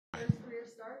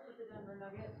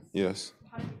Yes.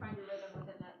 How did you find your rhythm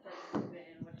within that setting move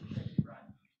and what you should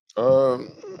run?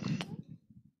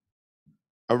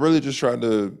 I really just tried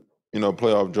to,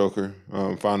 play off Joker,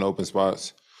 find open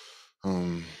spots,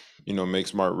 um, make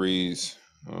smart reads.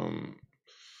 Um,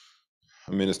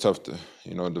 I mean, it's tough to,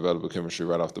 develop a chemistry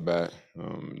right off the bat.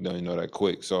 That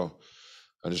quick. So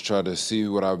I just try to see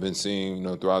what I've been seeing,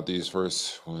 throughout these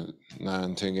first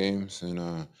 9, 10 games,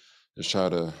 and just try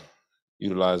to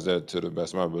utilize that to the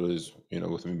best of my abilities.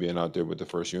 With me being out there with the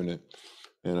first unit,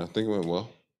 and I think it went well.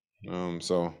 I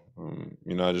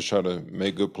just try to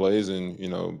make good plays and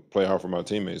play hard for my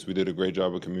teammates. We did a great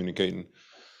job of communicating,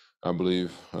 I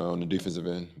believe, on the defensive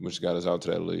end, which got us out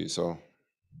to that lead. So,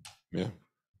 yeah.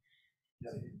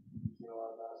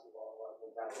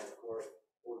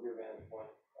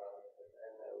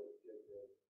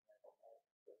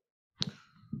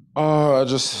 I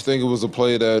just think it was a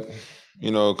play that,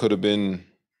 could have been,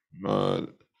 uh,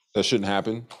 that shouldn't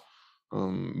happen.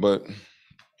 But,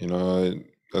 you know,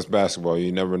 that's basketball.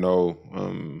 You never know,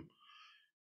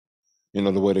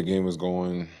 the way the game was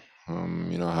going,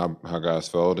 how guys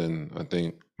felt. And I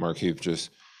think Markeith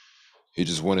he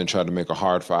just went and tried to make a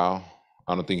hard foul.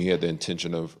 I don't think he had the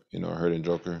intention of, hurting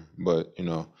Joker. But,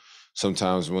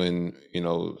 sometimes when,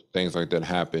 things like that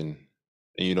happen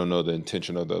and you don't know the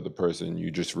intention of the other person,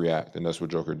 you just react. And that's what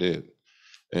Joker did.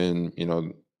 And,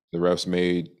 the refs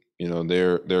made,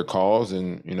 their calls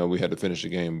and, we had to finish the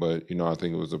game. But, I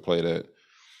think it was a play that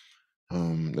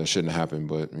shouldn't happen.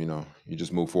 But, you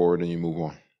just move forward and you move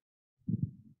on.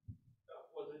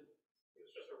 Was it? It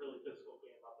was just a really physical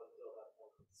game up until that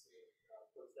point.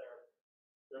 Was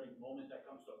there any moment that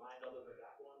comes to mind other than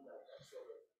that one that sort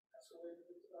of escalated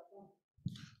into that point?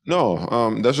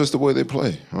 No, that's just the way they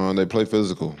play. They play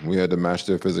physical. We had to match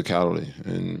their physicality,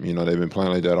 and they've been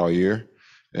playing like that all year.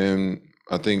 And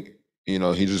I think he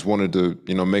just wanted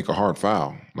to make a hard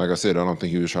foul. Like I said, I don't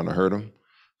think he was trying to hurt him,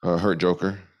 hurt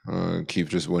Joker. Keith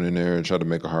just went in there and tried to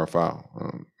make a hard foul.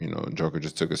 Joker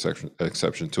just took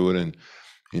exception to it, and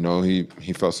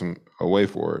he felt some away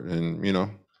for it. And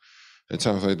at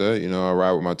times like that, I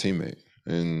ride with my teammate,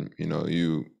 and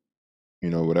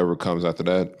whatever comes after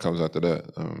that comes after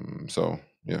that. So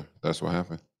yeah, that's what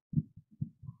happened.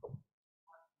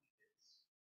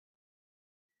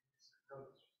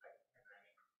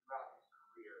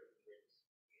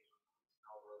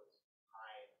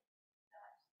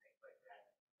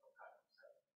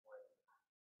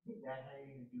 That had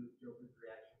anything to do with Joker's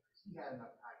reaction because he had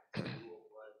enough time to see who it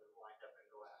was and wind up and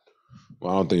go after.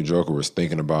 Well, I don't think Joker was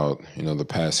thinking about the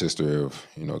past history of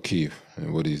Keith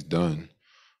and what he's done.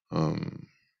 Um,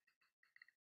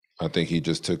 I think he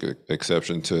just took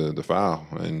exception to the foul,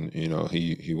 and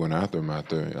he went after him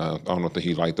after. I don't think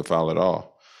he liked the foul at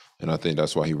all, and I think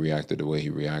that's why he reacted the way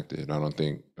he reacted. I don't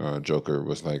think Joker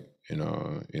was like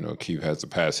Keith has a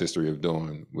past history of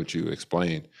doing what you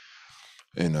explained,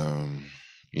 and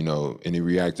and he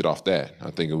reacted off that. I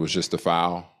think it was just the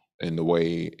foul and the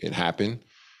way it happened,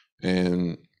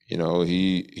 and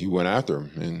he went after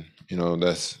him, and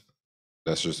that's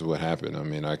just what happened. I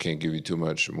mean, I can't give you too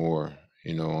much more,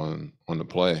 on the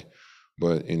play,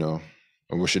 but I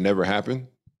wish it never happened,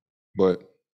 but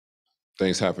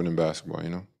things happen in basketball.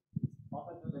 Offense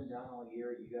has been down all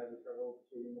year. You guys have struggled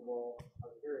shooting the ball. I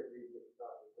was curious if you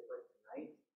thought it was different tonight.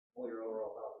 What your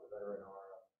overall thoughts of the veteran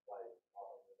are why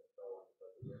offense has been struggling for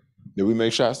the year? Did we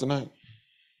make shots tonight?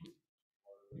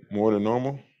 More than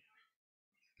normal?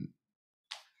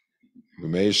 We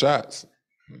made shots.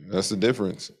 That's the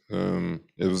difference.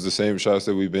 It was the same shots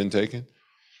that we've been taking.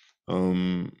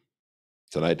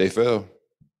 Tonight they fell.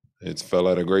 It fell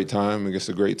at a great time against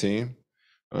a great team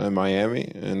in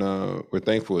Miami, and we're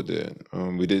thankful it did.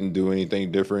 We didn't do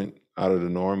anything different out of the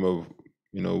norm of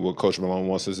what Coach Malone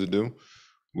wants us to do.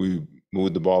 We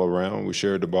moved the ball around, we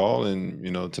shared the ball,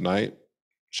 and tonight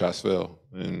shots fell,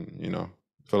 and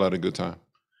fell at a good time.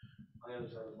 On the other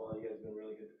side of the ball, you guys have been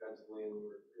really good defensively, and were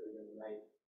really good tonight.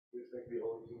 Do you expect to be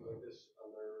holding teams like this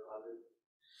under 100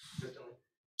 consistently?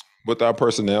 With our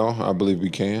personnel, I believe we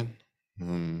can.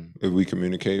 If we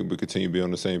communicate, we continue to be on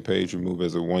the same page, we move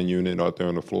as a one unit out there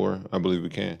on the floor, I believe we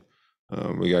can.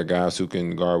 We got guys who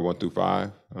can guard 1 through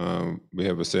 5. We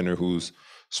have a center who's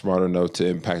smart enough to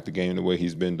impact the game the way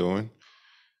he's been doing.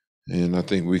 And I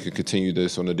think we can continue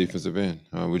this on the defensive end.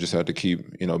 We just have to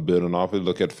keep, building off it,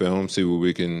 look at film, see where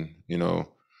we can,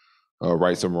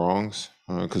 right some wrongs,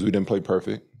 because we didn't play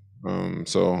perfect.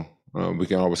 So we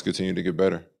can always continue to get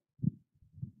better.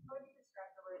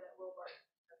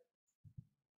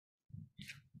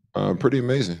 Pretty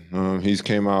amazing. He's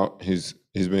came out. He's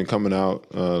been coming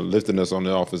out, lifting us on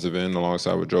the offensive end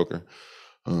alongside with Joker.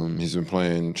 He's been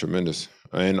playing tremendous.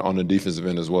 and on the defensive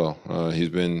end as well. He's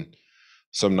been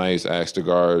some nights asked to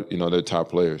guard, their top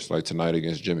players, like tonight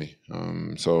against Jimmy.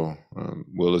 So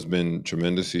Will has been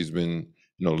tremendous. He's been,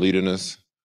 leading us.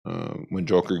 When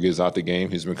Joker gets out the game,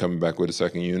 he's been coming back with a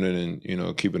second unit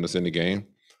and, keeping us in the game.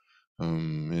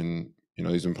 And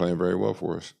he's been playing very well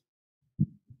for us.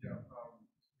 Yeah,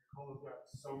 Nicole's got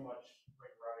so much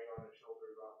riding on his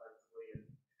shoulders offensively, and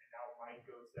now Mike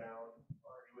goes down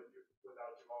already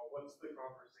without Jamal. What's the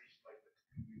conversation like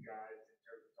between you guys in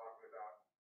terms of talking about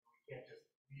we can't just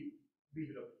leave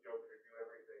it up to Joker to do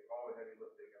everything, all the heavy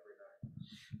lifting every night?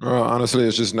 Honestly,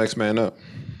 it's just next man up.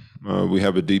 We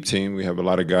have a deep team. We have a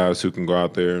lot of guys who can go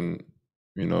out there and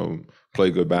play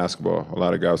good basketball. A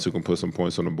lot of guys who can put some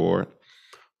points on the board.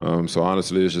 So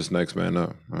honestly, it's just next man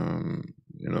up.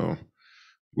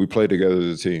 We play together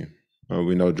as a team.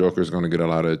 We know Joker's going to get a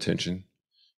lot of attention,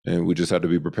 and we just have to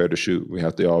be prepared to shoot. We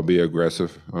have to all be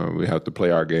aggressive. We have to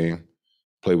play our game,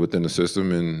 play within the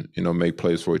system, and make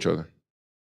plays for each other.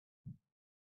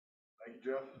 Thank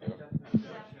you, Jeff.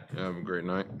 Yeah, have a great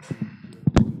night.